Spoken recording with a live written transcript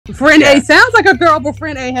Friend A sounds like a girl, but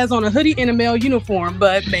friend A has on a hoodie and a male uniform.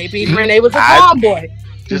 But maybe friend A was a tomboy.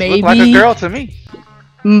 Just maybe look like a girl to me.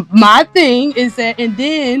 My thing is that, and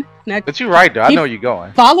then now, but you're right though. I know you're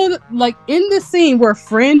going. Follow like in the scene where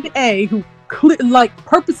friend A, who like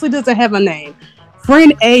purposely doesn't have a name,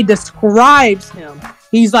 friend A describes him.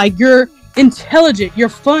 He's like, you're intelligent, you're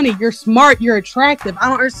funny, you're smart, you're attractive. I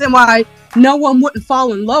don't understand why no one wouldn't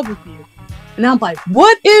fall in love with you. And I'm like,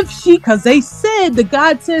 what if because they said, the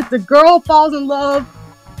God said the girl falls in love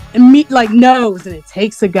and knows, and it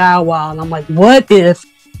takes a guy a while. And I'm like, what if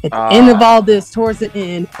at the end of all this, towards the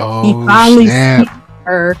end, he finally sees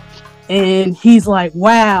her and he's like,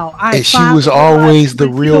 wow. And she was always the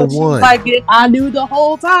real one. Like I knew the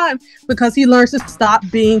whole time, because he learns to stop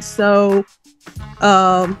being so,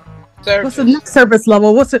 what's the next service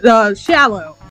level? What's it? Shallow.